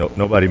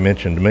Nobody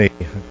mentioned me.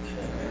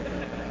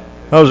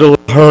 I was a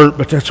little hurt,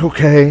 but that's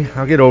okay.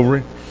 I'll get over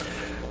it.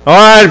 All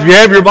right, if you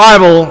have your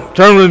Bible,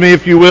 turn with me,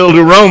 if you will,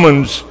 to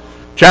Romans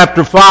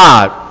chapter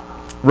 5.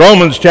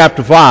 Romans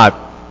chapter 5.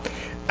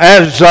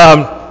 As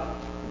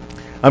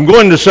I'm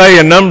going to say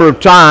a number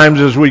of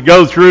times as we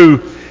go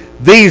through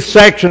these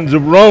sections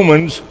of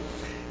Romans,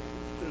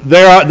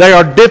 they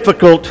are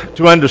difficult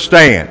to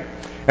understand.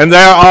 And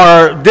there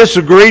are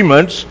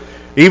disagreements,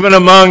 even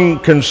among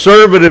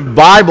conservative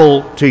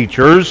Bible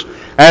teachers,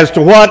 as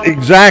to what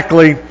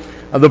exactly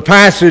the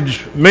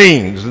passage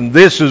means. And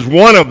this is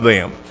one of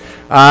them.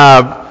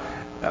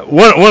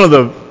 One of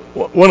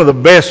the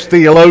best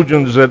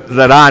theologians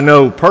that I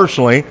know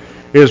personally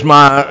is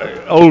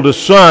my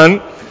oldest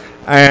son.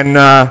 And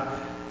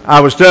I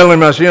was telling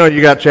him, I said,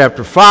 you got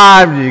chapter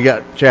 5, you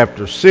got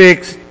chapter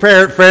 6,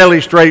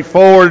 fairly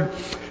straightforward.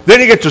 Then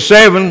you get to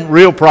 7,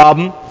 real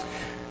problem.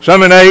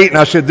 Some in 8, and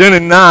I said, then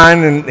in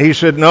 9, and he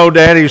said, no,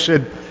 Dad. He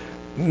said,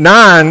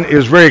 9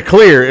 is very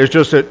clear. It's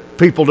just that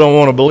people don't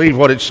want to believe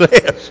what it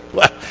says.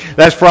 Well,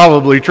 that's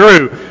probably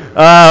true.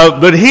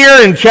 But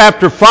here in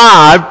chapter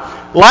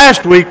 5,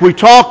 last week we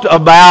talked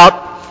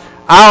about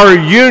our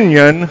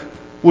union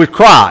with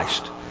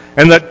Christ,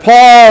 and that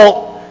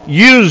Paul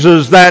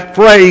uses that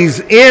phrase,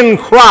 in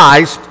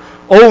Christ,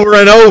 over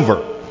and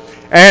over.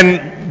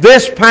 And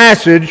this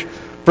passage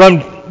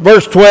from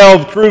verse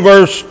 12 through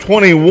verse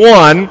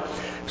 21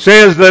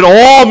 says that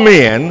all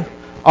men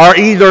are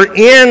either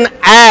in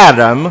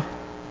Adam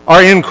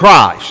or in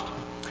Christ.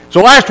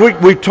 So last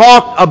week we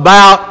talked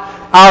about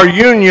our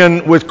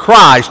union with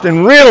Christ,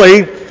 and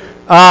really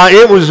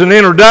it was an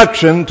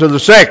introduction to the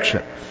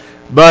section.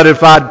 But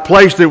if I'd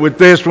placed it with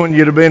this one,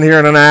 you'd have been here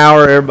in an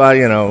hour.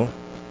 Everybody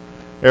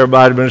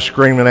had been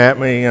screaming at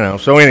me,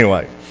 So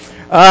anyway,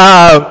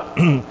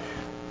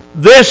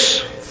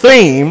 this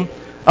theme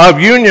of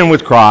union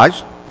with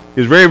Christ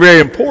is very, very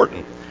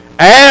important,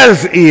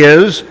 as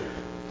is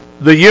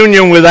the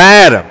union with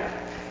Adam.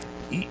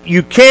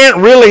 You can't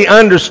really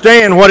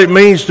understand what it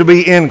means to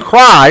be in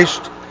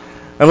Christ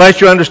unless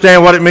you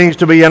understand what it means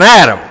to be in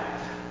Adam.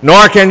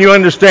 Nor can you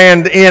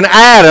understand in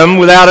Adam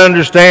without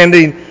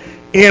understanding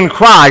in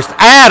Christ.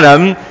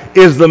 Adam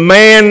is the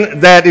man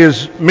that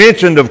is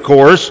mentioned, of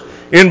course,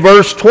 in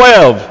verse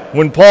 12,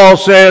 when Paul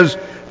says,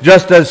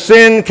 just as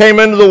sin came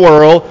into the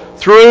world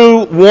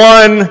through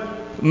one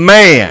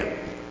man.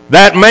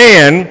 That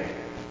man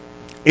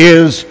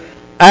is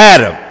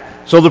Adam.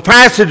 So the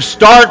passage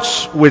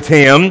starts with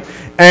him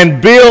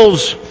and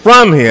builds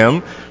from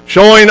him,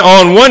 showing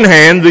on one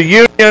hand the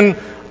union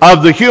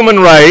of the human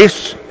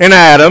race in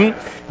Adam,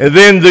 and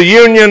then the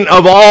union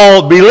of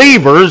all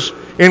believers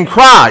in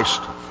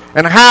Christ,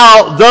 and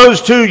how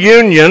those two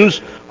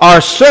unions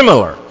are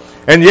similar.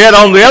 And yet,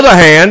 on the other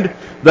hand,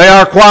 they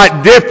are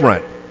quite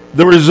different.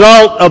 The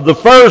result of the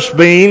first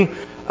being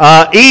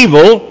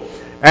evil,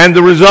 and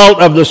the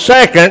result of the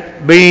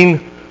second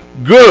being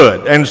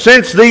good. And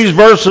since these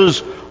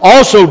verses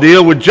also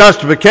deal with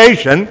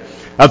justification,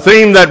 a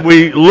theme that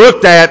we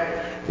looked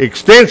at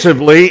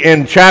extensively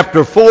in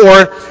chapter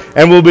 4,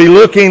 and we'll be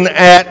looking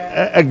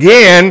at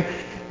again,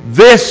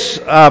 this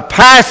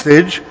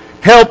passage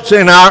helps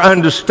in our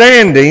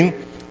understanding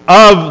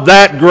of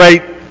that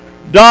great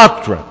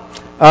doctrine.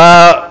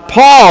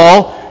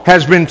 Paul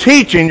has been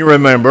teaching, you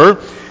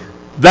remember,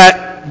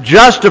 that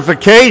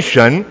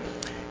justification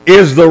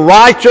is the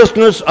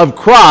righteousness of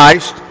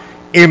Christ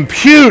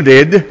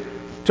imputed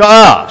to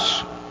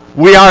us.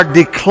 We are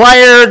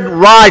declared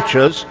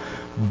righteous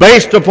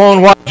based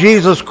upon what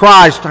Jesus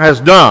Christ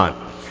has done.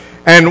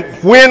 And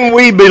when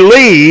we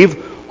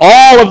believe,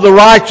 all of the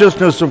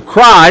righteousness of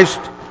Christ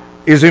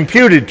is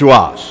imputed to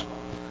us.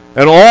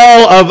 And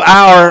all of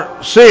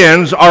our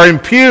sins are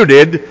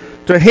imputed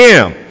to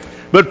him.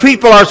 But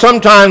people are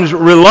sometimes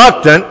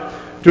reluctant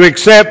to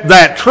accept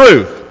that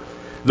truth.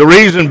 The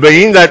reason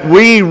being that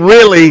we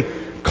really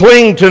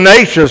cling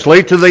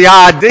tenaciously to the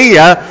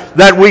idea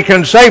that we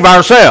can save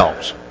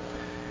ourselves.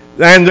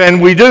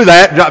 And we do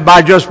that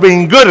by just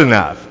being good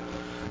enough.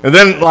 And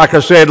then, like I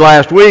said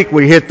last week,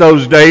 we hit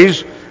those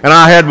days, and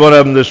I had one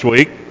of them this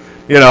week.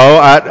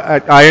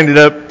 I ended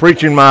up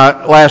preaching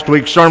my last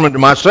week's sermon to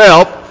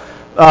myself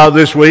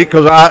this week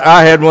because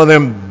I had one of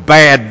them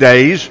bad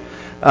days.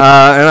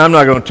 And I'm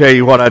not going to tell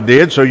you what I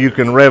did so you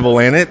can revel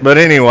in it. But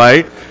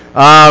anyway,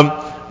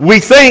 we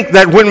think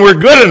that when we're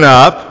good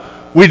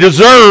enough, we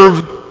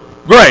deserve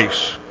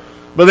grace.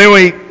 But then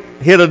we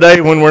hit a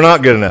day when we're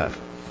not good enough.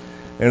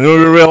 And then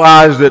we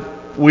realize that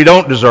we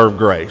don't deserve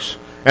grace.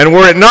 And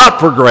were it not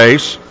for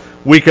grace,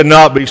 we could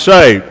not be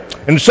saved.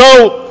 And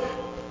so,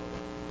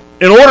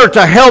 in order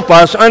to help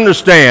us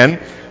understand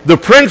the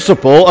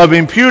principle of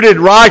imputed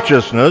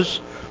righteousness,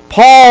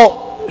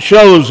 Paul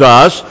shows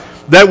us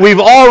that we've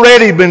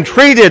already been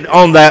treated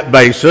on that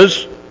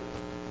basis.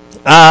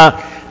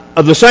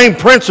 The same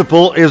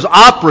principle is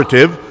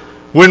operative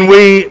when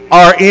we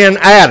are in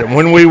Adam,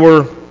 when we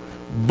were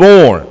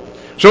born.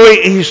 So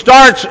he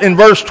starts in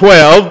verse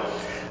 12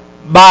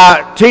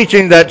 by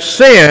teaching that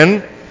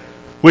sin,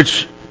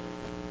 which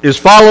is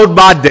followed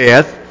by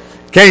death,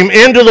 came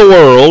into the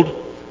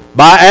world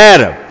by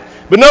Adam.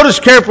 But notice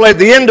carefully at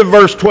the end of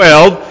verse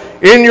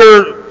 12, in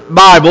your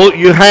Bible,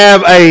 you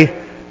have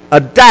a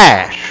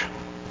dash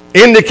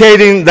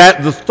indicating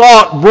that the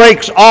thought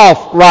breaks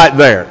off right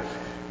there.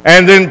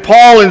 And then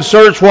Paul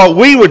inserts what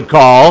we would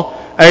call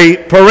a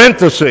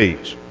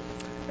parenthesis.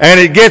 And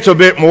it gets a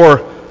bit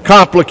more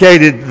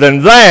complicated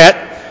than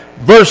that.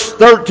 Verse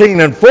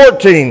 13 and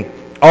 14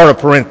 are a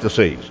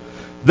parenthesis.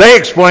 They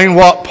explain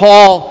what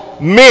Paul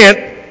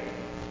meant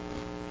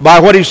by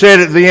what he said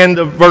at the end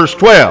of verse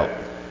 12.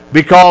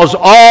 Because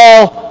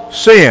all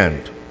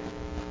sinned.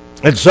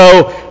 And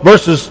so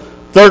verses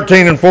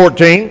 13 and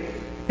 14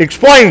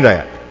 explain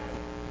that.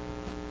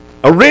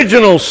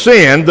 Original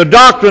sin, the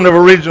doctrine of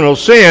original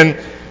sin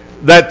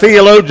that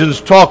theologians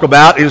talk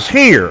about is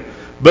here.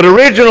 But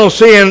original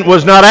sin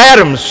was not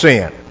Adam's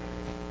sin.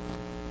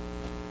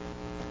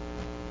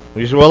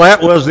 You say, well,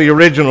 that was the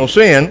original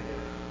sin.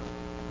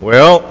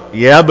 Well,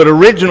 yeah, but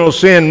original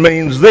sin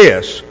means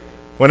this.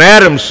 When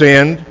Adam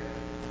sinned,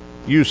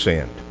 you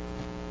sinned.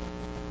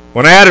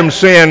 When Adam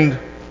sinned,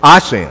 I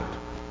sinned.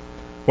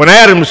 When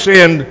Adam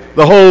sinned,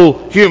 the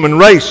whole human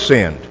race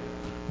sinned.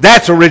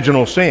 That's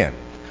original sin.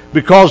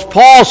 Because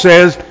Paul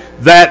says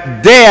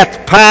that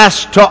death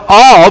passed to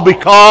all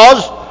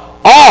because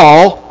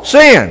all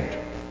sinned.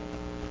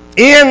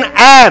 In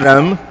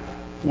Adam,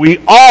 we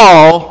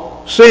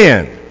all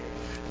sinned.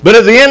 But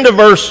at the end of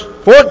verse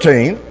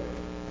 14,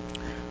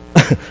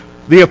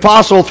 the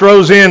apostle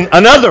throws in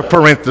another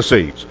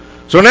parenthesis.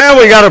 So now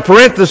we got a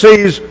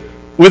parenthesis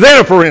within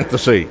a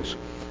parenthesis,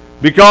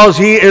 because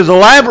he is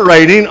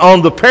elaborating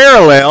on the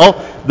parallel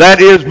that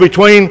is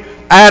between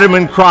Adam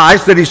and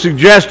Christ that he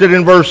suggested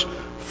in verse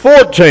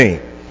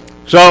 14.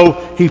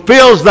 So he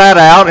fills that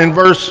out in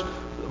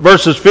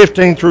verses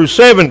 15 through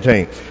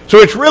 17. So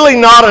it's really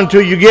not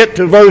until you get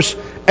to verse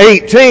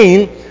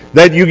 18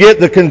 that you get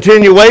the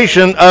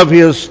continuation of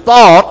his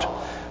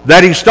thought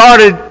that he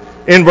started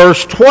in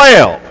verse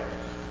 12.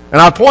 And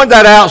I point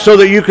that out so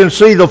that you can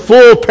see the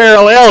full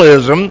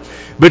parallelism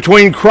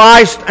between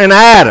Christ and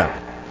Adam.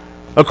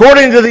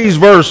 According to these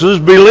verses,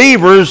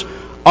 believers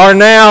are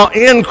now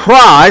in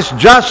Christ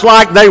just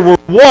like they were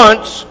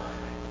once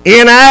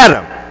in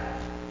Adam.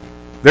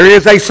 There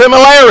is a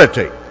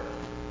similarity.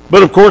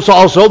 But of course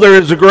also there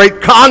is a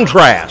great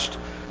contrast.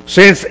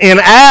 Since in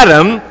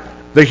Adam,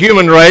 the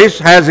human race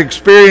has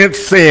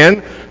experienced sin,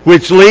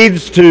 which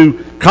leads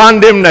to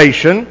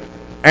condemnation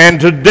and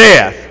to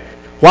death.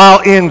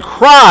 While in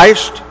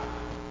Christ,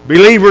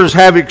 believers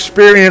have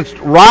experienced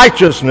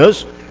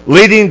righteousness,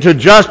 leading to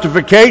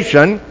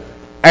justification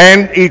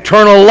and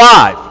eternal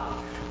life.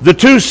 The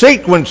two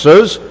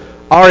sequences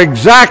are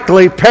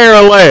exactly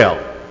parallel.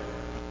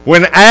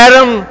 When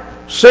Adam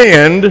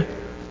sinned,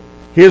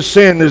 his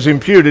sin is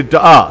imputed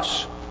to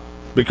us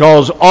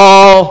because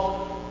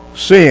all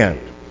sinned.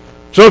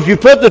 So if you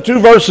put the two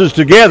verses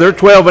together,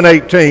 12 and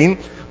 18,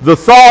 the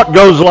thought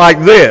goes like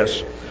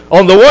this.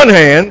 On the one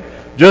hand,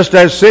 just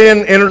as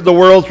sin entered the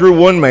world through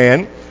one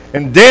man,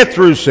 and death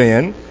through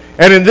sin,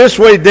 and in this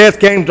way death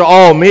came to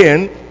all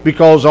men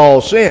because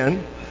all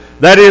sinned,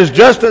 that is,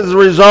 just as a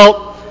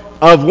result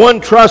of one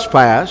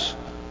trespass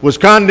was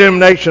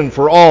condemnation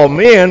for all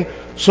men,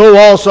 so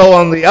also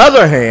on the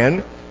other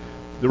hand,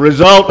 the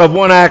result of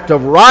one act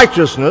of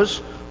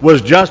righteousness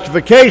was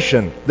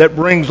justification that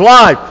brings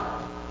life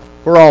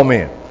for all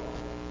men.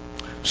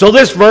 So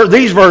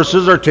these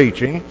verses are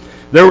teaching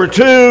there were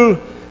two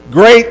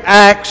great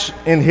acts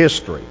in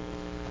history.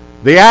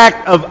 The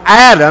act of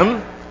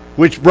Adam,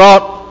 which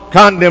brought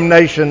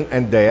condemnation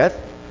and death,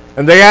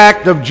 and the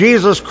act of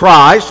Jesus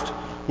Christ,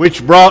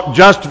 which brought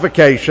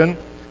justification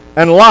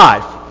and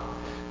life.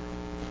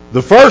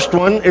 The first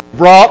one is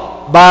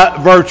brought by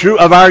virtue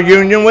of our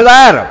union with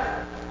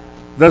Adam.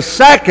 The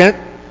second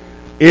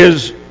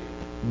is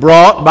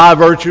brought by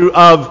virtue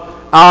of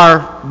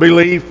our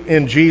belief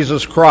in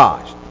Jesus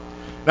Christ.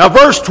 Now,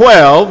 verse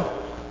 12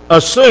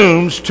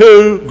 assumes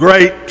two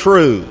great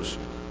truths.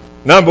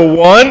 Number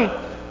one,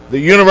 the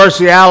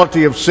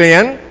universality of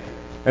sin,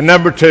 and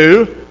number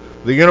two,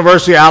 the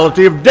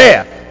universality of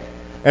death.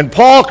 And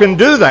Paul can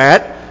do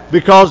that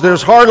because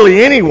there's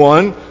hardly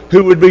anyone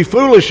who would be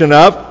foolish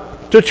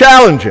enough to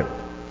challenge him.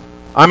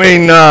 I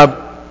mean,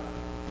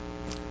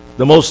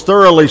 the most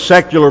thoroughly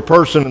secular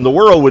person in the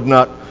world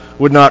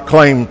would not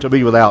claim to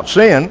be without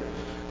sin.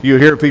 You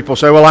hear people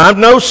say, well, I'm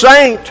no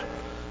saint.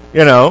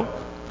 You know,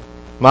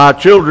 my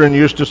children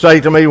used to say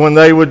to me when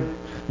they would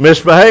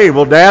misbehave,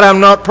 well, Dad, I'm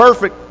not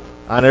perfect.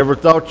 I never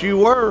thought you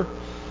were.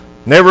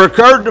 Never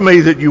occurred to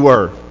me that you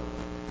were.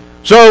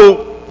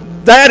 So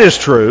that is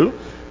true.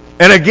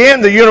 And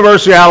again, the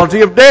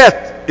universality of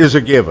death is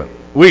a given.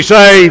 We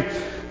say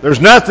there's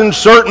nothing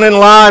certain in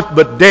life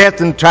but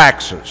death and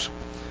taxes,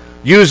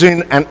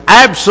 using an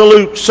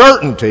absolute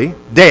certainty,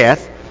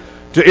 death,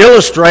 to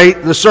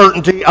illustrate the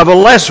certainty of a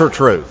lesser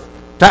truth,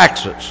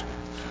 taxes.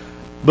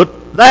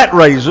 But that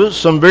raises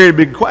some very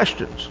big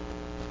questions.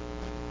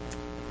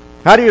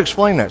 How do you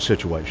explain that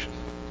situation?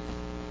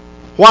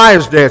 Why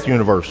is death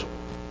universal?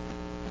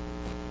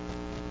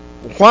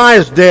 why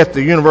is death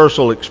the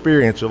universal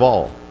experience of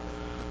all?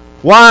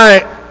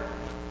 Why,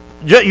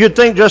 you'd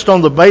think just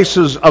on the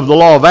basis of the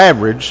law of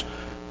average,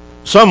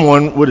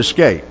 someone would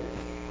escape.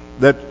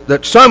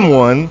 That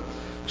someone,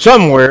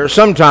 somewhere,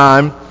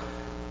 sometime,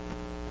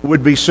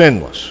 would be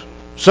sinless.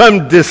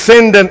 Some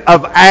descendant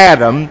of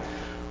Adam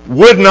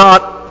would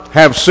not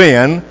have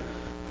sin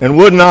and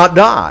would not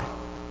die.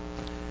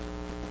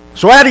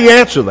 So how do you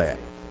answer that?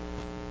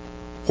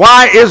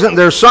 Why isn't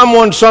there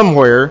someone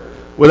somewhere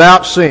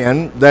without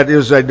sin that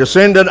is a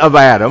descendant of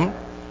Adam,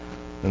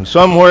 and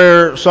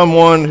somewhere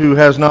someone who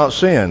has not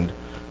sinned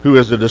who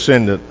is a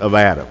descendant of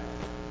Adam,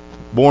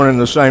 born in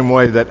the same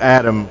way that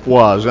Adam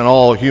was and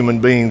all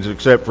human beings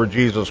except for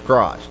Jesus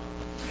Christ?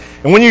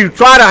 And when you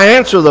try to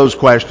answer those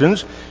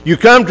questions, you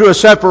come to a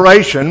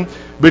separation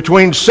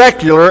between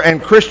secular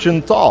and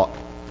Christian thought.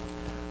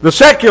 The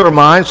secular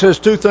mind says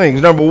two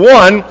things. Number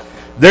one,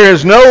 there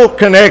is no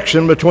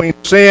connection between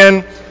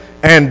sin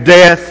and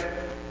death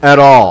at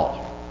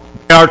all.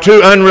 They are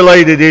two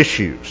unrelated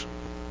issues.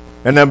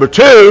 And number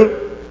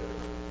two,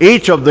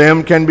 each of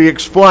them can be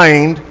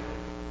explained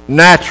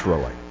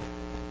naturally.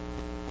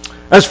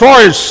 As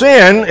far as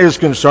sin is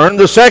concerned,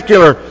 the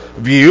secular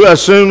view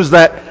assumes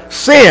that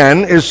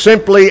sin is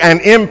simply an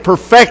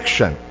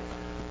imperfection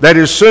that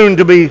is soon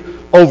to be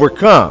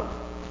overcome.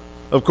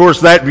 Of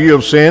course, that view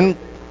of sin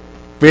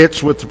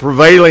fits with the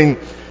prevailing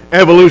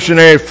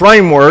evolutionary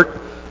framework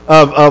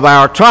of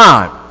our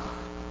time,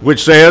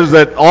 which says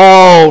that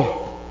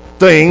all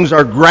things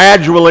are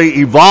gradually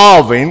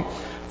evolving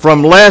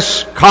from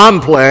less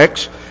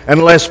complex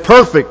and less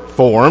perfect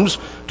forms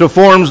to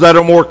forms that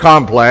are more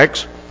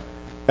complex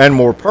and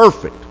more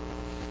perfect.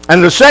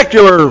 And the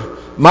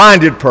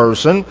secular-minded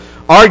person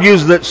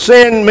argues that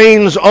sin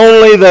means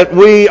only that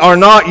we are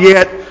not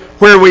yet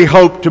where we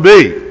hope to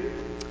be,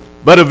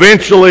 but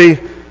eventually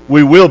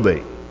we will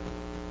be.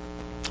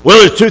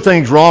 Well, there's two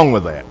things wrong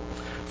with that.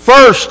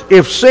 First,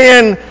 if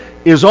sin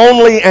is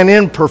only an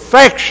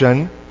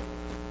imperfection,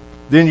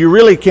 then you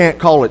really can't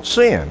call it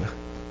sin.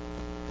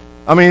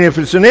 I mean, if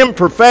it's an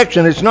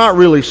imperfection, it's not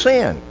really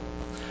sin.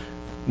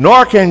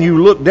 Nor can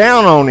you look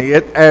down on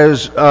it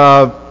as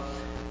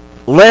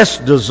less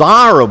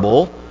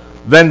desirable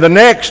than the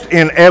next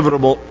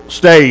inevitable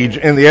stage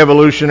in the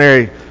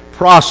evolutionary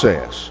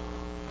process.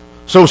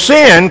 So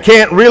sin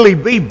can't really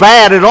be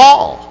bad at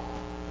all,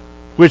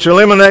 which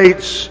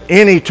eliminates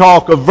any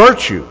talk of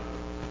virtue.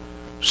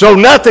 So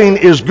nothing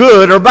is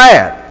good or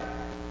bad.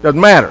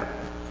 Doesn't matter.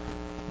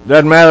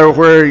 Doesn't matter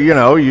where,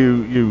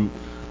 you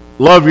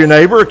love your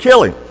neighbor or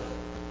kill him.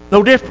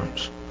 No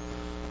difference.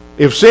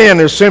 If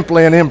sin is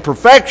simply an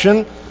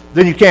imperfection,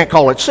 then you can't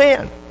call it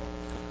sin.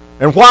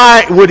 And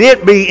why would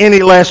it be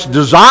any less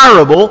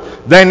desirable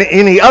than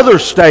any other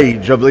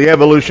stage of the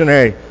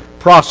evolutionary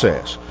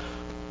process?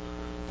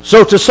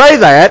 So to say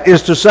that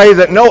is to say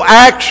that no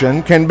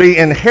action can be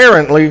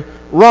inherently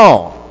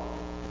wrong.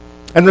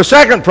 And the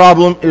second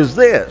problem is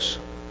this.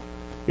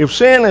 If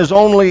sin is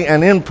only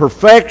an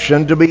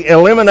imperfection to be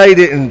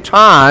eliminated in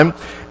time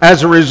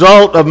as a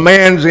result of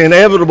man's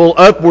inevitable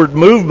upward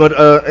movement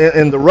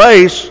in the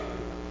race,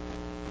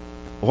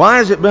 why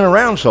has it been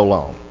around so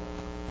long?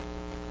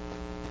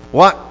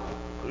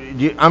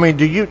 Do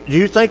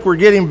you think we're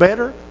getting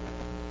better?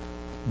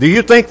 Do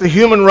you think the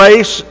human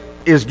race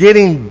is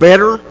getting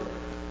better?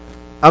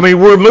 I mean,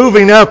 we're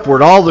moving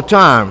upward all the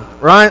time,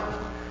 right?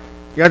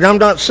 Yeah, I'm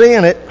not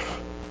seeing it.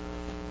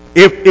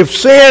 If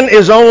sin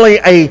is only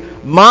a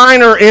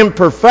minor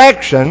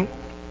imperfection,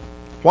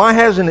 why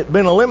hasn't it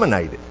been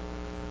eliminated?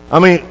 I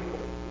mean,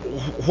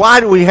 why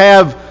do we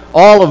have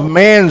all of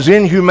man's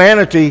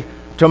inhumanity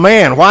to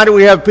man? Why do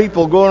we have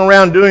people going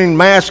around doing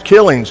mass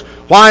killings?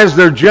 Why is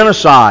there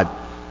genocide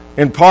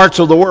in parts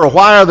of the world?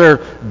 Why are there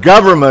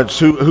governments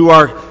who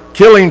are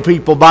killing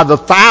people by the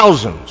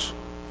thousands?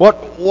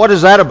 What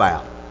is that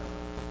about?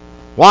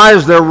 Why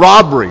is there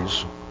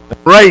robberies and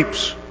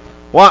rapes?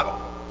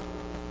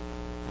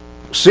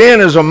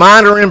 Sin is a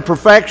minor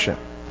imperfection.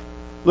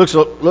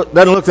 Doesn't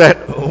look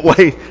that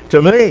way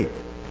to me.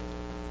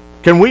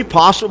 Can we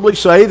possibly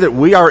say that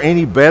we are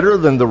any better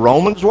than the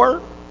Romans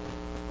were?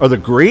 Or the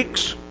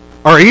Greeks?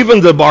 Or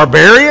even the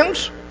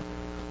barbarians?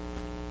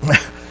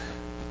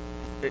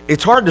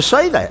 It's hard to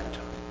say that.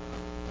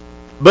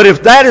 But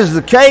if that is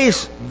the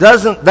case,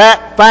 doesn't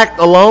that fact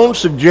alone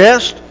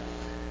suggest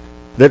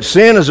that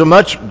sin is a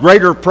much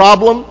greater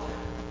problem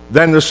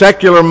than the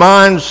secular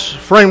mind's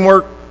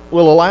framework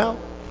will allow?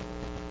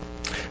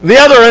 The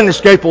other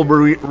inescapable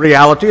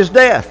reality is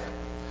death.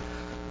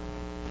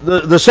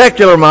 The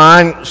secular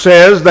mind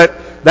says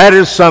that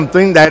is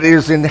something that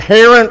is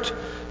inherent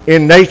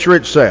in nature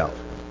itself.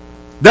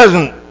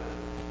 Doesn't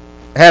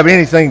have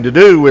anything to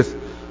do with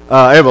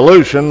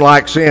evolution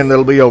like sin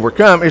that'll be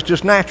overcome. It's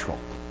just natural.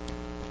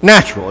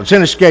 Natural. It's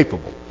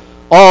inescapable.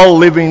 All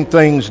living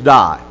things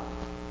die.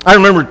 I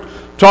remember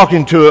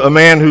talking to a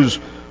man whose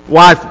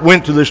wife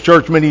went to this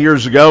church many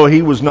years ago.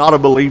 He was not a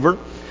believer.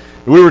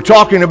 We were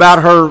talking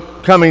about her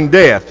coming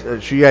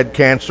death. She had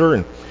cancer,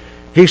 and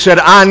he said,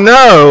 I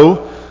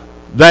know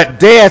that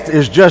death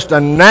is just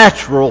a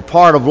natural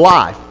part of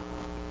life.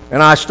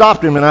 And I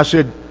stopped him and I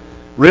said,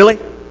 really?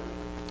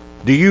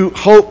 Do you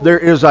hope there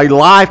is a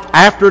life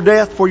after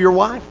death for your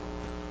wife?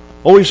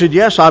 Oh, he said,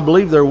 yes, I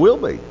believe there will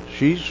be.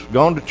 She's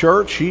gone to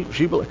church. She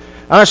believes.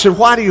 And I said,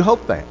 why do you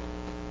hope that?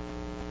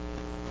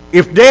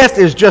 If death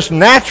is just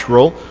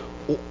natural,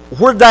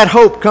 where'd that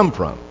hope come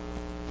from?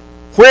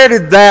 Where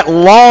did that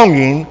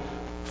longing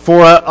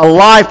for a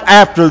life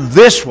after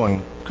this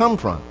one come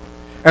from?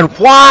 And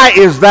why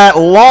is that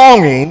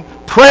longing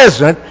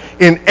present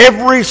in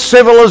every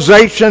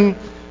civilization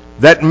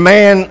that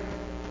man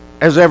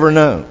has ever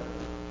known?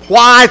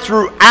 Why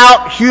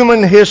throughout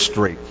human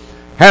history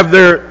has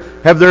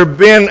there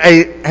been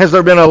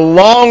a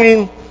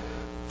longing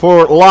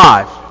for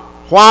life?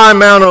 Why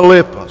Mount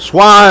Olympus?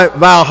 Why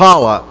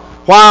Valhalla?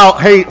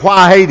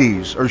 Why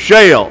Hades or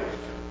Sheol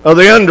or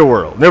the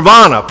underworld?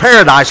 Nirvana,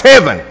 paradise,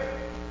 heaven,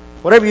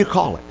 whatever you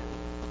call it.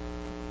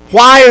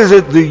 Why is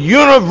it the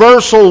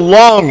universal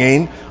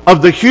longing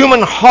of the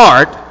human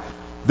heart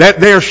that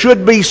there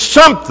should be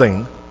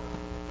something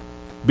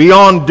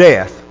beyond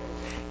death?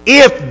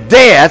 If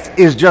death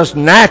is just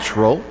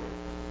natural,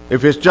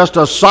 if it's just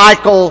a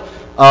cycle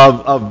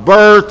of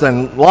birth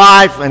and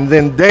life and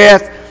then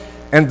death,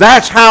 and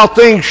that's how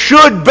things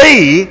should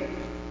be,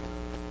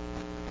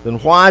 then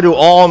why do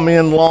all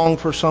men long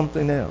for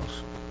something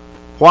else?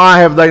 Why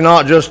have they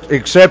not just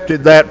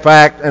accepted that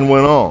fact and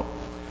went on?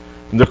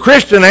 And the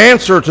Christian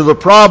answer to the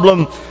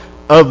problem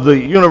of the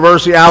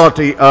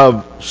universality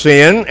of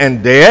sin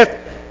and death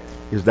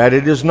is that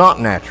it is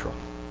not natural,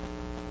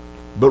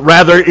 but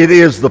rather it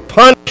is the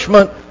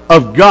punishment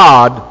of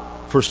God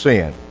for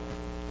sin.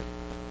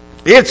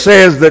 It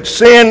says that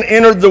sin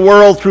entered the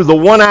world through the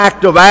one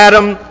act of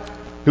Adam,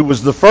 who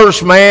was the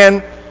first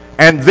man,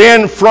 and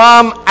then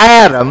from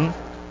Adam,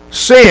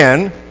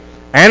 sin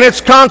and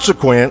its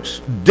consequence,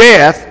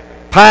 death,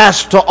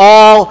 passed to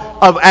all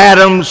of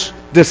Adam's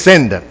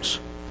descendants.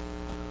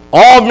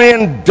 All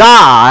men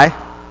die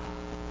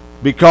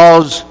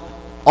because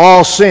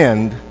all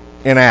sinned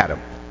in Adam.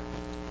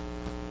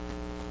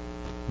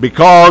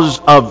 Because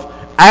of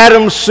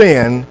Adam's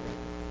sin,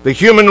 the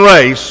human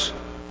race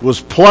was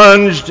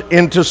plunged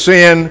into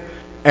sin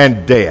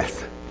and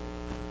death.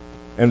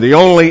 And the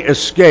only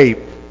escape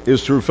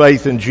is through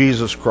faith in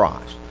Jesus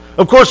Christ.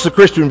 Of course, the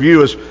Christian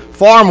view is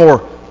far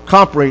more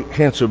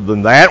comprehensive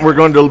than that. We're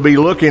going to be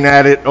looking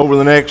at it over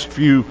the next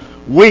few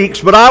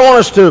weeks. But I want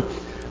us to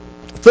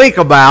think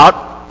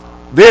about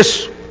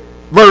this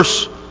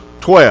verse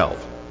 12.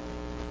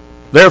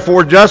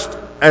 Therefore, just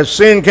as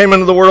sin came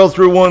into the world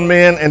through one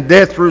man and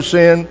death through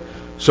sin,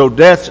 so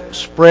death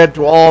spread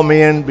to all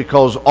men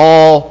because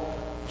all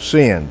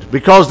sinned.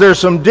 Because there's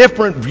some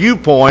different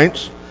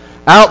viewpoints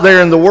out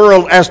there in the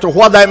world as to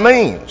what that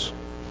means.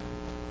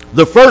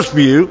 The first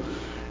view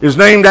is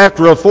named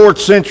after a 4th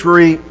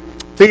century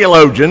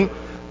theologian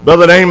by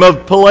the name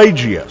of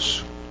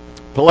Pelagius.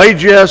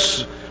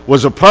 Pelagius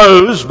was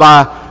opposed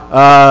by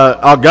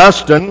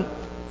Augustine,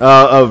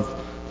 of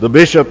the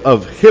Bishop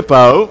of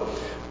Hippo,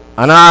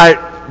 and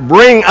I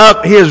bring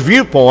up his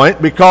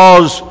viewpoint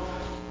because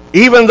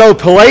even though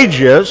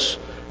Pelagius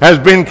has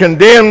been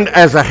condemned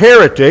as a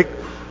heretic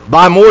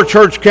by more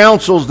church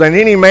councils than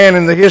any man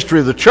in the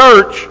history of the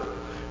church,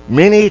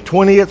 many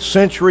 20th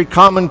century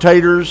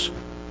commentators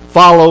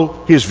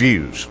follow his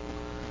views.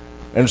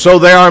 And so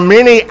there are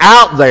many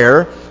out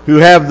there who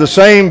have the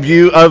same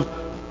view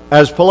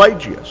as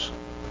Pelagius.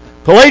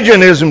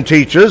 Pelagianism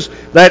teaches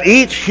that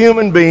each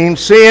human being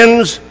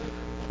sins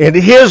in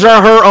his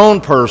or her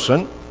own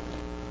person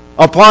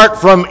apart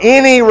from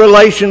any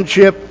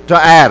relationship to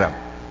Adam.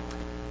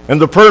 And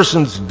the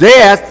person's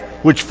death,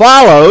 which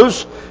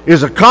follows,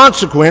 is a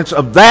consequence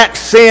of that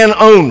sin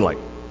only.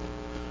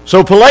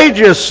 So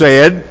Pelagius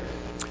said,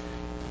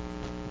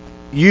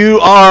 you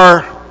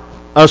are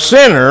a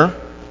sinner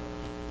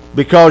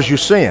because you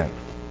sin.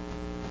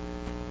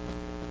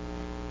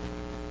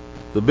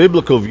 The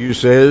biblical view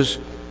says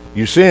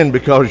you sin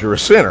because you're a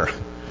sinner,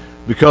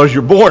 because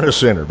you're born a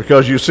sinner,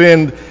 because you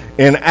sinned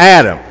in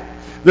Adam.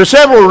 There are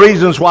several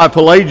reasons why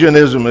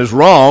Pelagianism is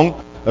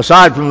wrong,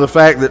 aside from the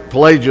fact that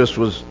Pelagius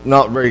was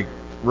not very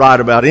right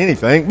about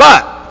anything.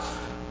 But,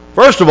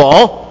 first of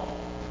all,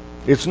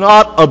 it's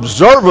not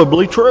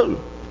observably true.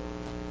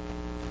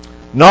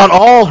 Not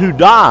all who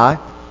die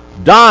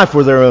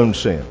for their own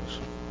sins.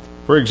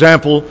 For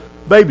example,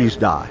 babies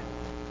die,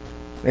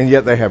 and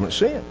yet they haven't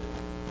sinned.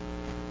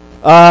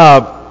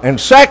 And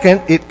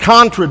second, it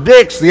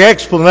contradicts the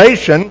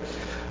explanation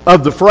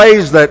of the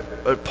phrase that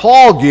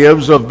Paul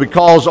gives of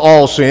because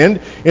all sinned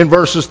in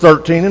verses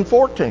 13 and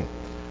 14.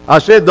 I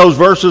said those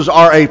verses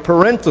are a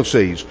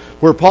parenthesis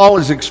where Paul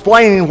is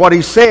explaining what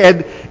he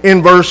said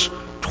in verse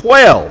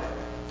 12.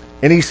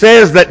 And he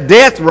says that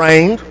death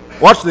reigned,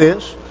 watch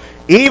this,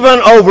 even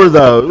over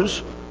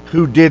those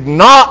who did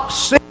not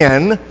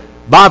sin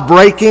by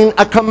breaking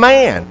a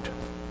command,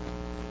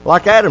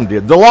 like Adam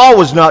did. The law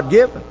was not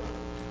given.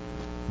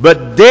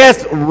 But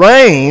death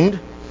reigned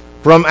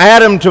from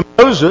Adam to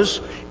Moses,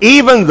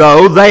 even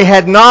though they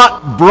had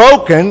not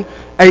broken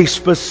a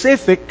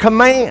specific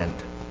command.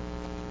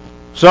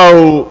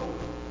 So,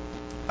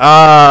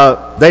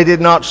 they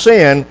did not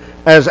sin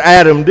as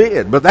Adam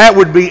did. But that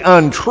would be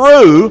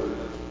untrue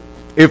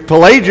if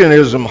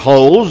Pelagianism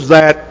holds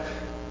that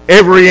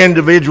every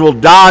individual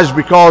dies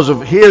because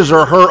of his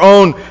or her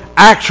own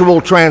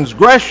actual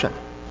transgression.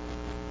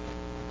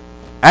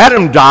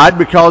 Adam died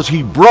because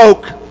he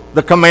broke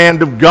the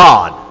command of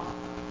God.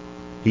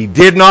 He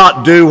did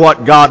not do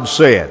what God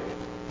said.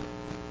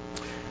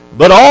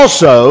 But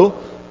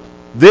also,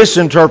 this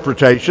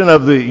interpretation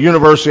of the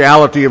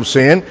universality of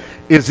sin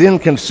is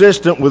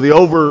inconsistent with the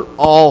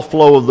overall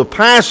flow of the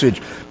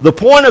passage. The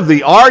point of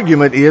the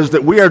argument is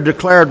that we are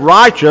declared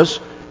righteous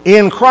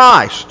in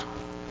Christ,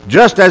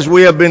 just as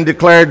we have been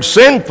declared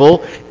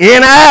sinful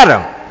in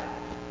Adam.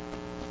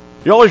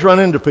 You always run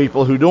into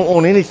people who don't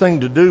want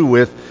anything to do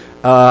with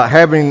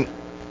having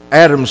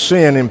Adam's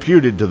sin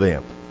imputed to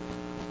them,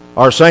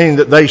 or saying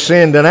that they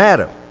sinned in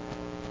Adam.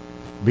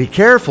 Be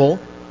careful,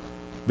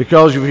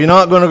 because if you're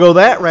not going to go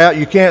that route,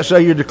 you can't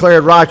say you're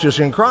declared righteous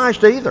in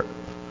Christ either.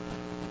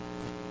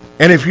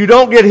 And if you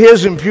don't get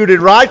his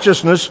imputed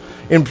righteousness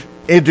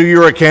into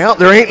your account,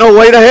 there ain't no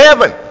way to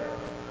heaven.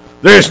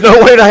 There's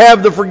no way to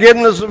have the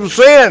forgiveness of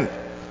sin.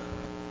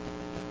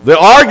 The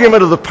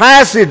argument of the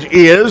passage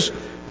is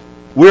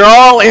we're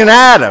all in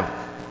Adam.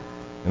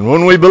 And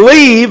when we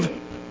believe,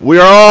 we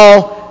are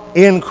all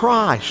in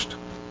Christ.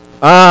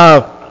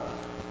 And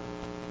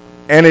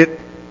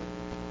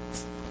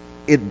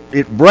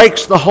it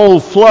breaks the whole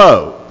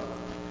flow.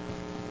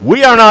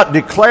 We are not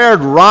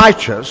declared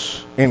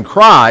righteous in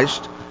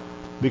Christ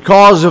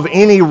because of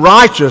any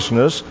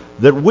righteousness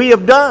that we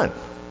have done.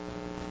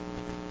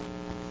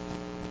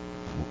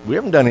 We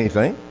haven't done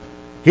anything.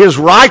 His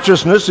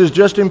righteousness is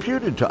just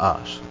imputed to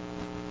us.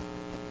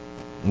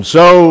 And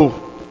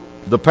so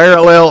the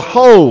parallel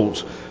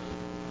holds.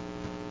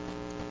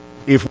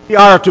 If we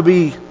are to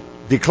be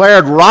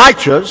declared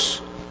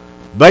righteous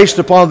based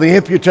upon the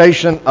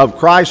imputation of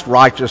Christ's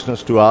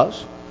righteousness to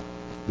us,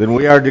 then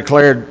we are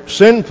declared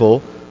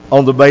sinful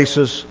on the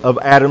basis of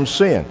Adam's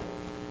sin.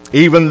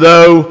 Even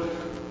though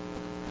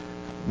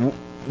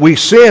we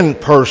sin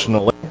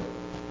personally,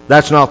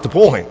 that's not the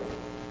point.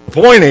 The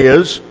point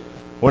is,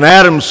 when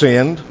Adam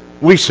sinned,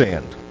 we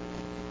sinned.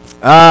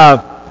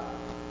 And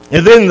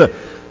then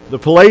the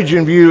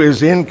Pelagian view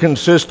is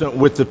inconsistent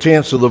with the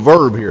tense of the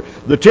verb here.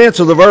 The tense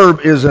of the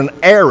verb is an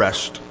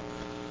aorist.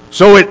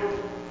 So it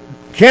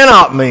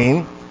cannot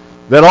mean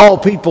that all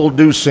people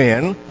do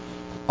sin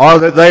or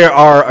that they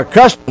are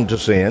accustomed to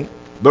sin,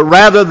 but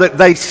rather that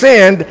they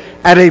sinned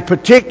at a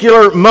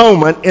particular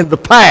moment in the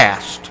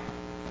past.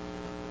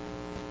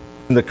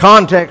 In the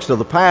context of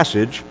the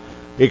passage,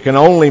 it can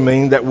only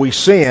mean that we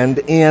sinned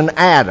in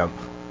Adam.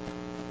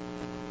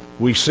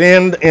 We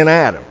sinned in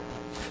Adam.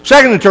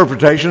 Second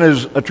interpretation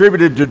is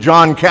attributed to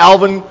John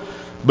Calvin,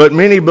 but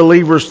many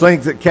believers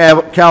think that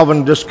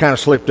Calvin just kind of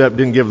slipped up,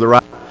 didn't give the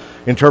right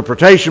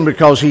interpretation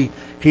because he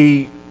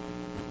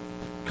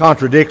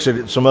contradicts it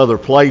in some other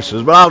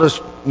places. But I'll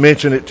just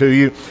mention it to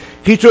you.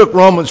 He took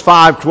Romans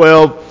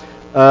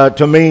 5:12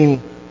 to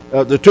mean,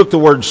 they took the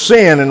word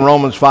sin in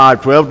Romans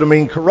 5:12 to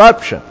mean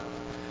corruption.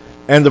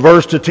 And the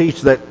verse to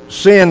teach that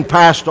sin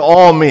passed to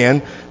all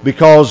men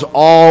because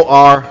all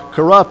are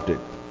corrupted.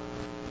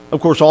 Of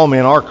course, all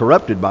men are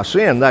corrupted by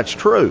sin. That's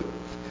true.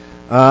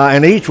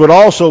 And each would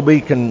also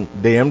be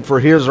condemned for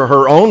his or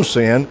her own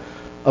sin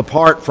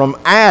apart from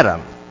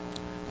Adam.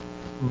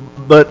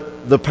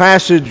 But the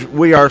passage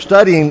we are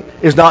studying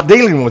is not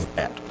dealing with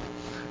that.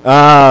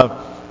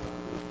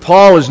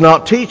 Paul is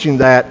not teaching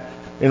that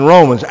in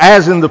Romans.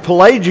 As in the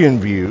Pelagian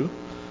view,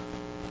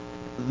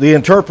 the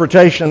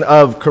interpretation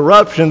of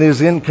corruption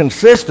is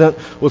inconsistent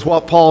with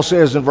what Paul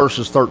says in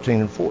verses 13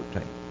 and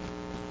 14.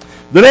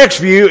 The next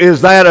view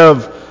is that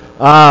of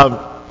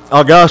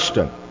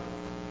Augustine.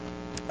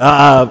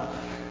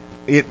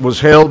 It was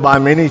held by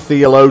many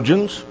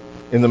theologians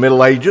in the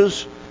Middle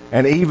Ages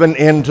and even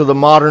into the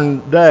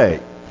modern day.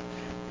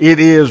 It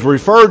is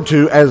referred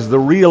to as the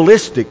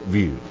realistic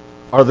view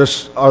or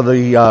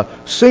the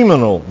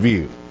seminal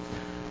view.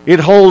 It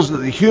holds that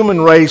the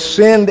human race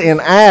sinned in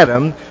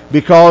Adam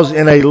because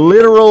in a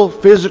literal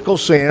physical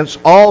sense,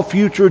 all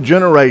future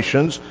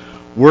generations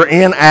were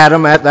in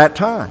Adam at that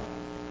time.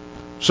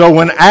 So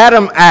when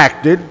Adam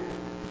acted,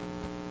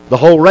 the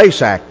whole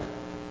race acted.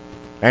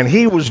 And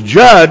he was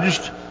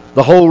judged,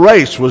 the whole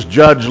race was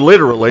judged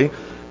literally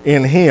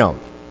in him.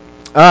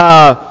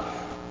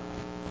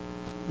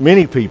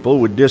 Many people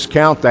would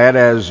discount that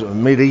as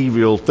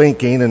medieval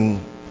thinking, and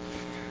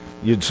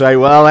you'd say,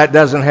 well, that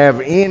doesn't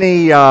have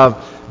any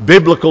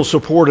biblical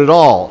support at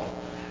all.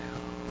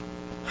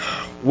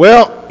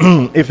 Well,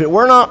 if it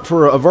were not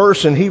for a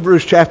verse in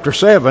Hebrews chapter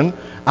 7,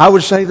 I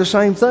would say the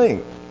same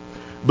thing.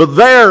 But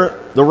there,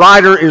 the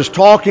writer is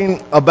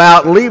talking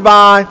about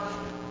Levi,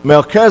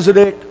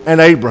 Melchizedek,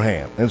 and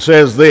Abraham, and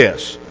says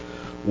this: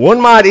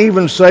 one might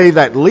even say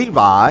that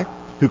Levi,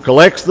 who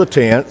collects the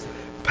tenth,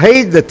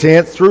 paid the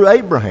tenth through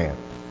Abraham.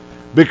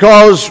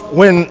 Because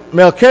when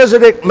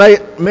Melchizedek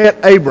met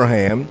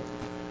Abraham,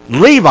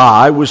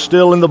 Levi was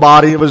still in the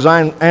body of his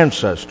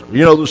ancestor.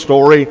 You know the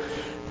story.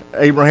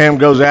 Abraham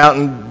goes out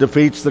and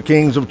defeats the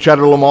kings of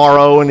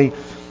Chedorlaomer, and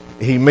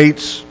he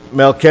meets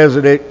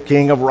Melchizedek,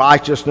 king of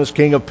righteousness,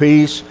 king of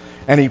peace,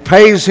 and he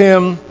pays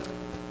him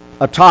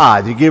a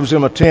tithe. He gives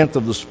him a tenth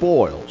of the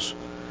spoils.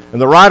 And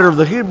the writer of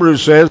the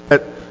Hebrews says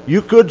that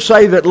you could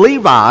say that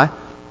Levi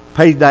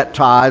paid that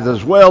tithe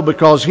as well,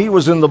 because he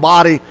was in the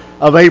body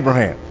of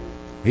Abraham.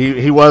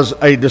 He was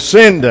a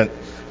descendant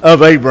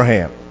of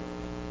Abraham.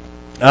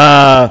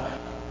 And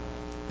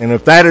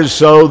if that is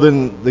so,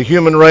 then the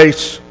human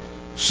race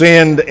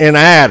sinned in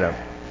Adam.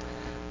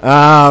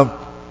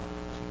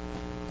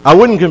 I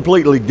wouldn't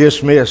completely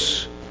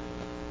dismiss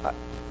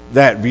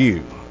that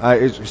view.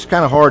 It's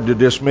kind of hard to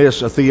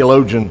dismiss a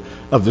theologian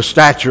of the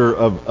stature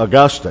of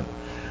Augustine.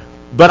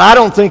 But I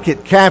don't think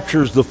it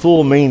captures the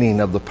full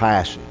meaning of the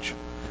passage.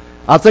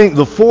 I think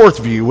the fourth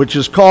view, which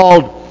is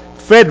called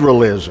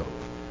federalism,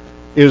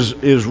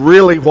 is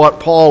really what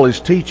Paul is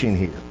teaching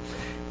here.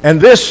 And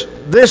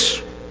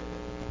this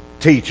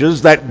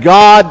teaches that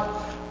God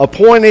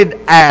appointed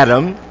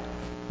Adam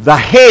the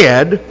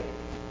head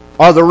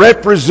or the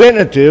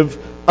representative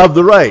of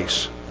the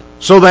race,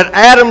 so that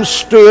Adam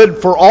stood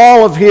for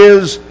all of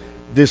his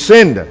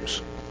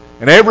descendants.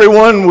 And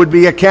everyone would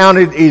be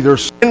accounted either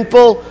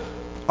sinful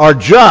or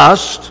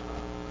just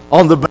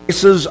on the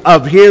basis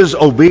of his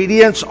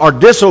obedience or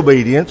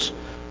disobedience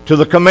to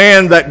the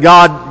command that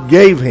God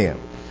gave him.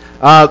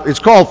 It's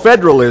called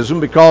federalism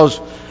because,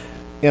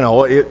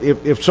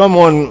 if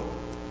someone,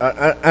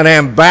 an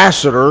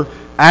ambassador,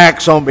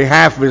 acts on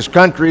behalf of his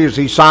country as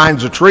he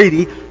signs a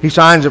treaty, he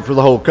signs it for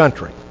the whole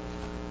country.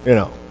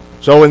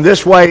 So in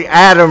this way,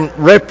 Adam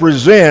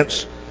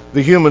represents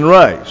the human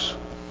race.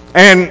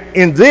 And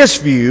in this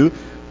view,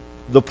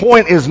 the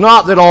point is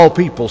not that all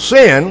people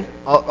sin,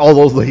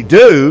 although they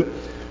do,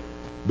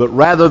 but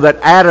rather that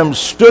Adam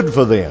stood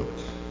for them.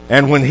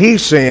 And when he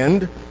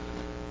sinned,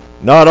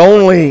 not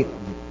only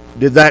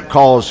did that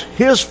cause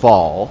his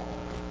fall,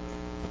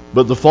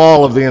 but the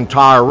fall of the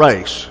entire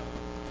race,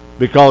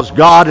 because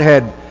God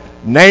had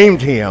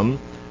named him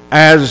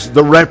as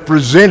the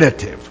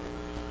representative,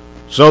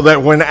 so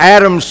that when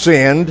Adam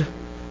sinned,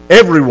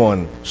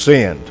 everyone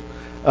sinned.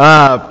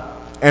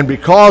 And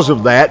because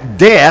of that,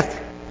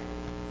 death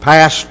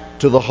passed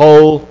to the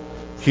whole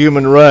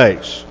human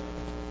race.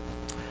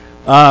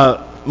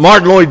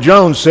 Martin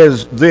Lloyd-Jones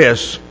says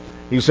this.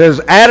 He says,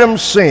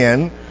 Adam's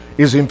sin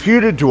is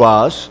imputed to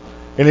us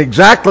in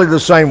exactly the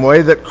same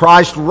way that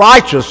Christ's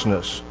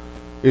righteousness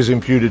is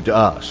imputed to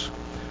us.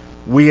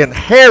 We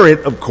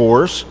inherit, of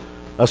course,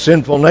 a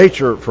sinful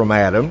nature from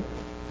Adam,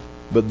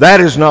 but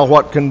that is not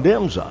what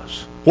condemns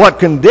us. What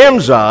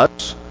condemns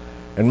us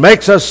and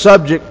makes us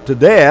subject to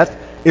death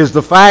is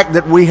the fact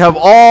that we have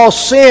all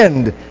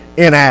sinned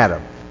in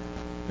Adam,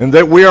 and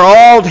that we are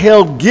all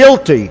held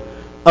guilty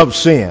of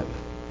sin.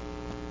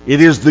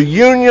 It is the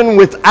union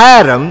with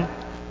Adam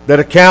that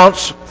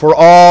accounts for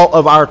all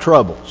of our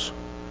troubles,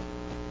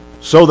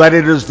 so that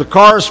it is the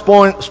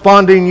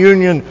corresponding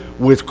union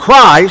with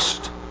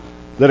Christ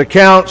that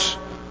accounts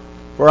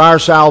for our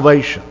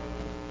salvation.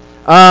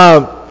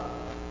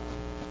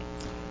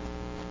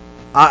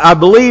 I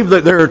believe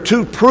that there are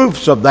two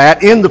proofs of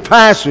that in the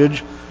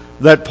passage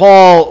that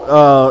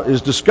Paul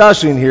is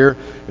discussing here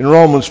in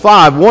Romans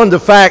 5. One, the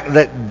fact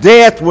that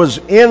death was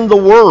in the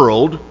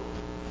world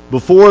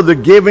before the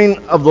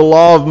giving of the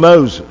law of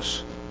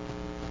Moses.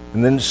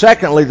 And then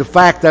secondly, the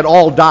fact that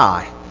all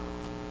die,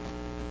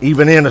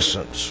 even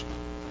innocents.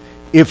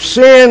 If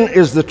sin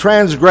is the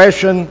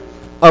transgression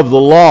of the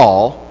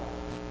law,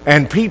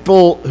 and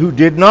people who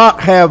did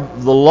not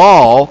have the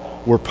law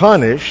were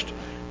punished,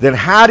 then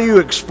how do you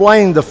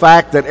explain the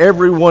fact that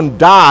everyone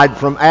died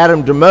from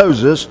Adam to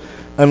Moses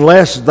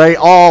unless they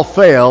all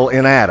fell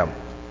in Adam?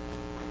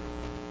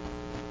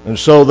 And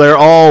so they're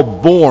all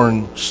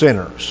born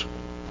sinners.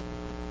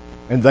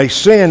 And they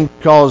sin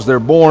because they're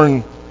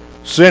born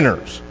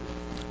sinners.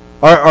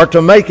 Or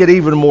to make it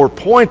even more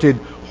pointed,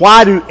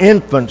 why do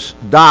infants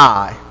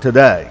die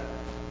today?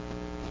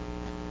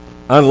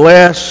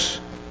 Unless,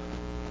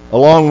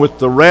 along with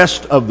the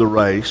rest of the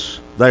race,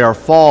 they are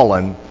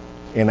fallen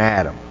in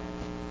Adam.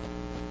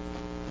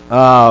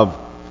 Or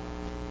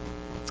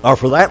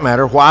for that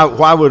matter,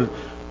 why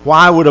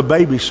would a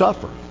baby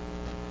suffer?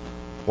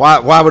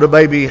 Why would a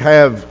baby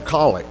have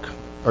colic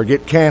or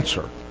get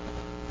cancer?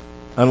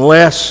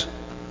 Unless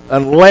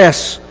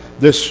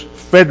this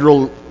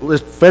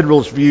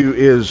federalist view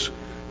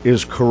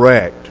is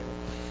correct.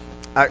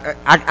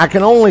 I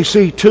can only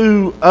see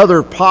two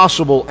other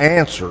possible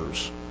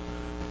answers,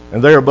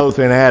 and they are both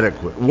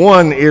inadequate.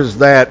 One is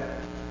that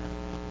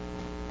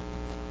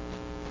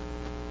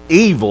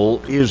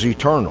evil is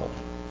eternal.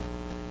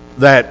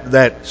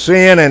 That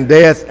sin and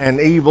death and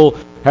evil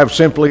have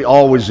simply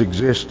always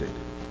existed.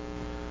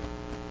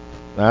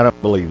 I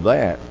don't believe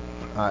that.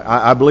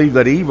 I believe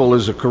that evil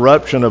is a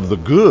corruption of the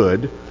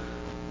good,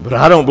 but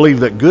I don't believe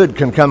that good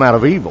can come out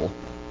of evil.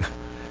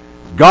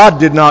 God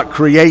did not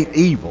create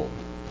evil,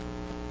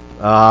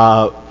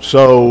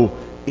 so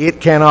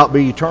it cannot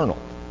be eternal.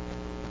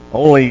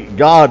 Only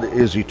God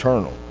is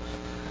eternal.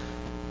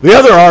 The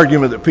other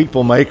argument that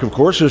people make, of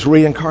course, is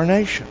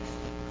reincarnation.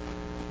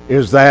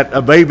 Is that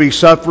a baby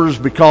suffers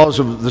because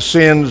of the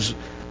sins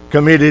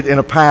committed in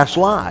a past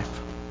life.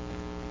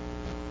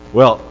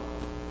 Well,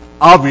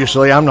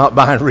 obviously I'm not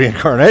buying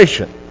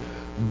reincarnation.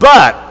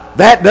 But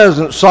that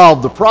doesn't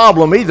solve the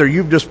problem either.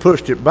 You've just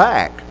pushed it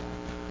back.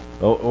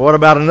 What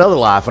about another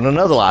life and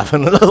another life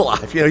and another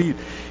life? You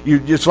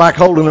it's like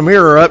holding a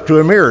mirror up to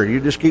a mirror.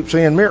 You just keep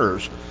seeing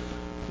mirrors.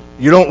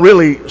 You don't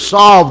really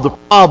solve the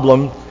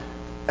problem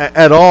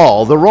at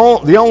all.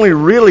 The only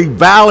really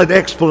valid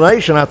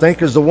explanation, I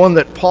think, is the one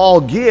that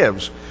Paul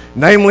gives,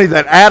 namely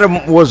that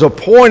Adam was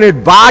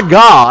appointed by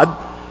God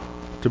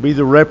to be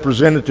the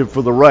representative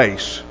for the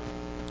race,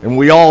 and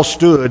we all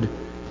stood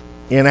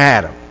in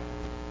Adam.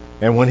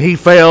 And when he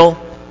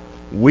fell,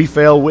 we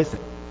fell with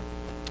him.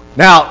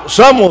 Now,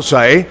 some will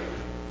say,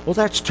 well,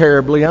 that's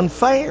terribly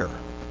unfair.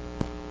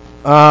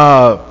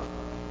 That's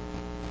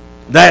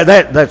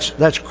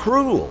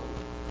cruel.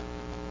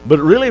 But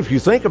really, if you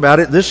think about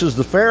it, this is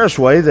the fairest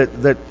way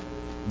that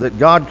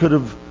God could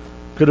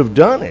have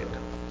done it.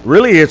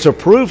 Really, it's a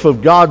proof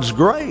of God's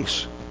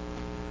grace.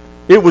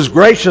 It was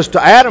gracious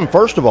to Adam,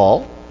 first of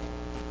all,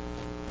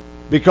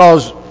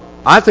 because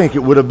I think it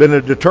would have been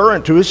a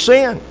deterrent to his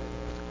sin.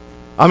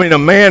 I mean, a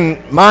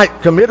man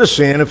might commit a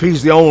sin if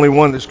he's the only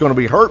one that's going to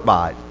be hurt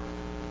by it.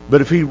 But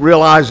if he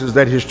realizes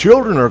that his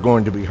children are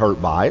going to be hurt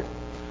by it,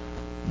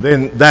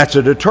 then that's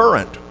a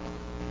deterrent.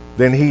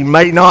 Then he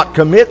may not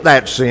commit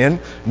that sin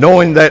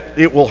knowing that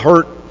it will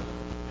hurt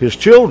his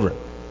children,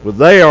 but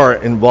they are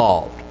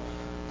involved.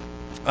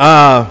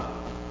 And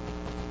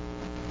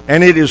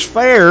it is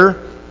fair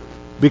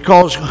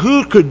because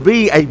who could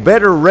be a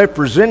better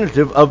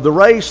representative of the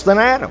race than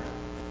Adam?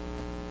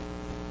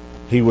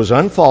 He was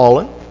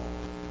unfallen.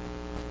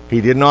 He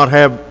did not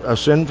have a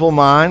sinful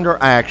mind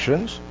or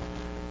actions.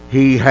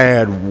 He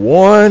had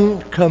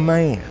one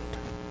command.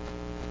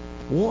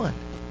 One.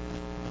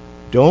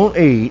 Don't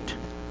eat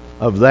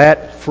of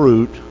that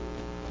fruit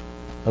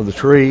of the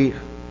tree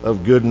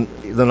of good,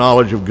 the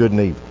knowledge of good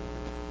and evil.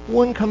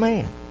 One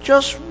command.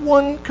 Just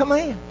one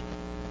command.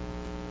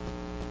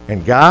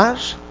 And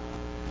guys,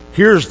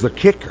 here's the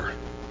kicker.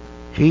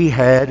 He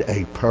had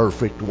a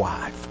perfect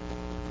wife.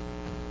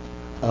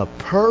 A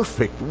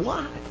perfect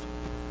wife.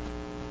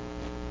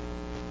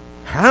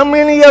 How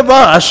many of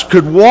us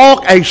could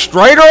walk a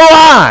straighter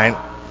line?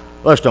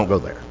 Let's don't go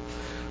there.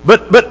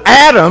 But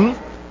Adam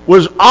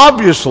was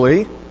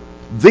obviously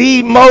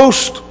the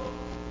most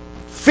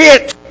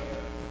fit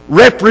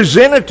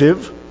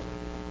representative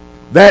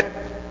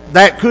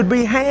that could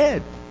be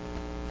had.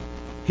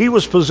 He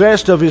was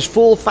possessed of his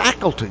full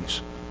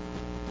faculties,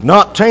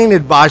 not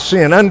tainted by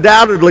sin,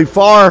 undoubtedly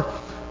far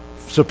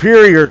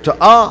superior to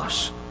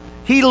us.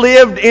 He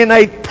lived in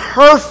a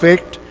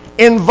perfect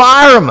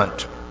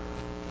environment.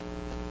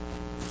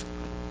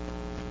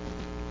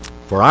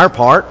 For our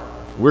part,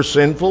 we're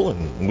sinful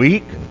and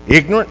weak and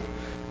ignorant,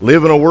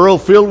 live in a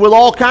world filled with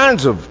all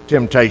kinds of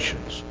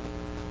temptations.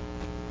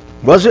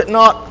 Was it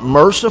not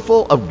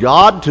merciful of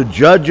God to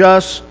judge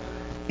us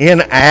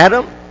in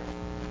Adam?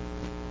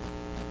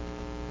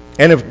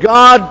 And if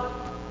God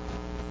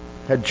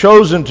had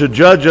chosen to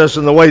judge us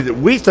in the way that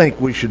we think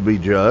we should be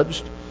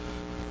judged,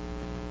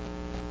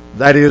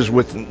 that is,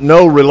 with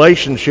no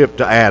relationship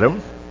to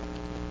Adam,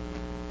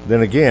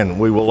 then again,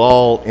 we will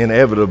all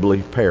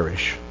inevitably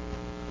perish.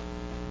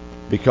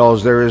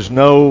 Because there is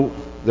no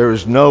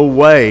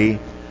way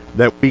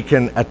that we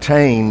can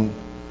attain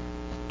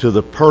to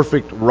the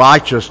perfect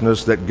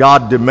righteousness that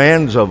God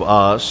demands of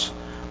us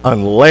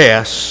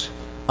unless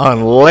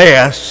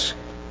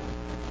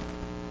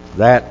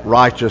that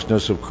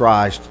righteousness of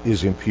Christ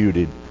is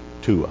imputed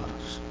to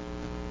us.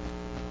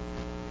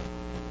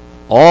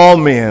 All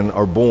men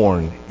are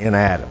born in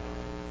Adam.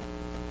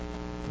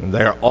 And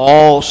they are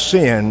all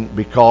sin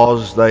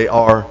because they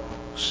are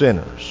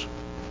sinners.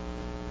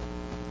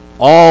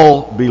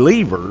 All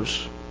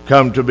believers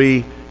come to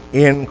be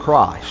in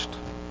Christ.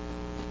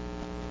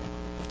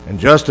 And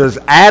just as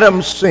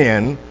Adam's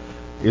sin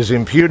is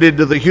imputed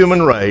to the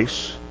human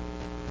race,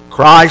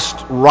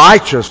 Christ's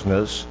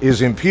righteousness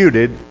is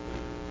imputed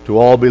to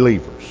all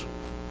believers.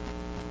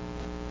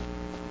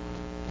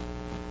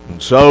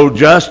 And so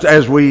just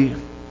as we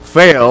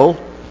fell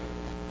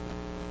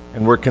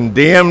and were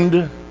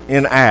condemned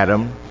in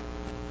Adam,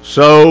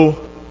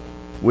 so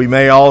we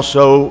may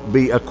also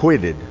be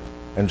acquitted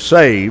and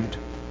saved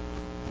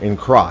in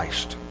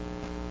Christ.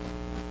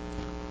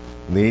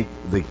 The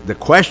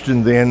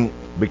question then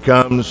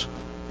becomes,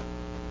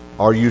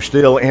 are you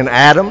still in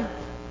Adam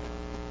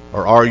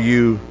or are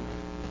you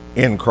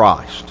in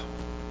Christ?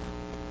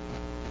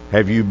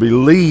 Have you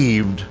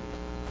believed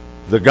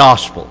the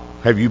gospel?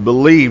 Have you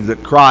believed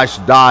that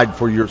Christ died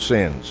for your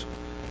sins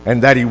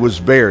and that he was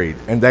buried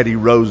and that he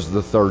rose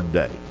the third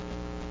day?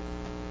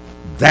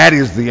 That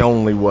is the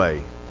only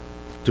way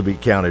to be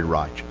counted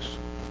righteous.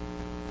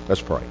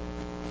 Let's pray.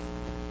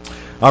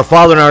 Our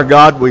Father and our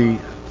God, we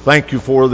thank you for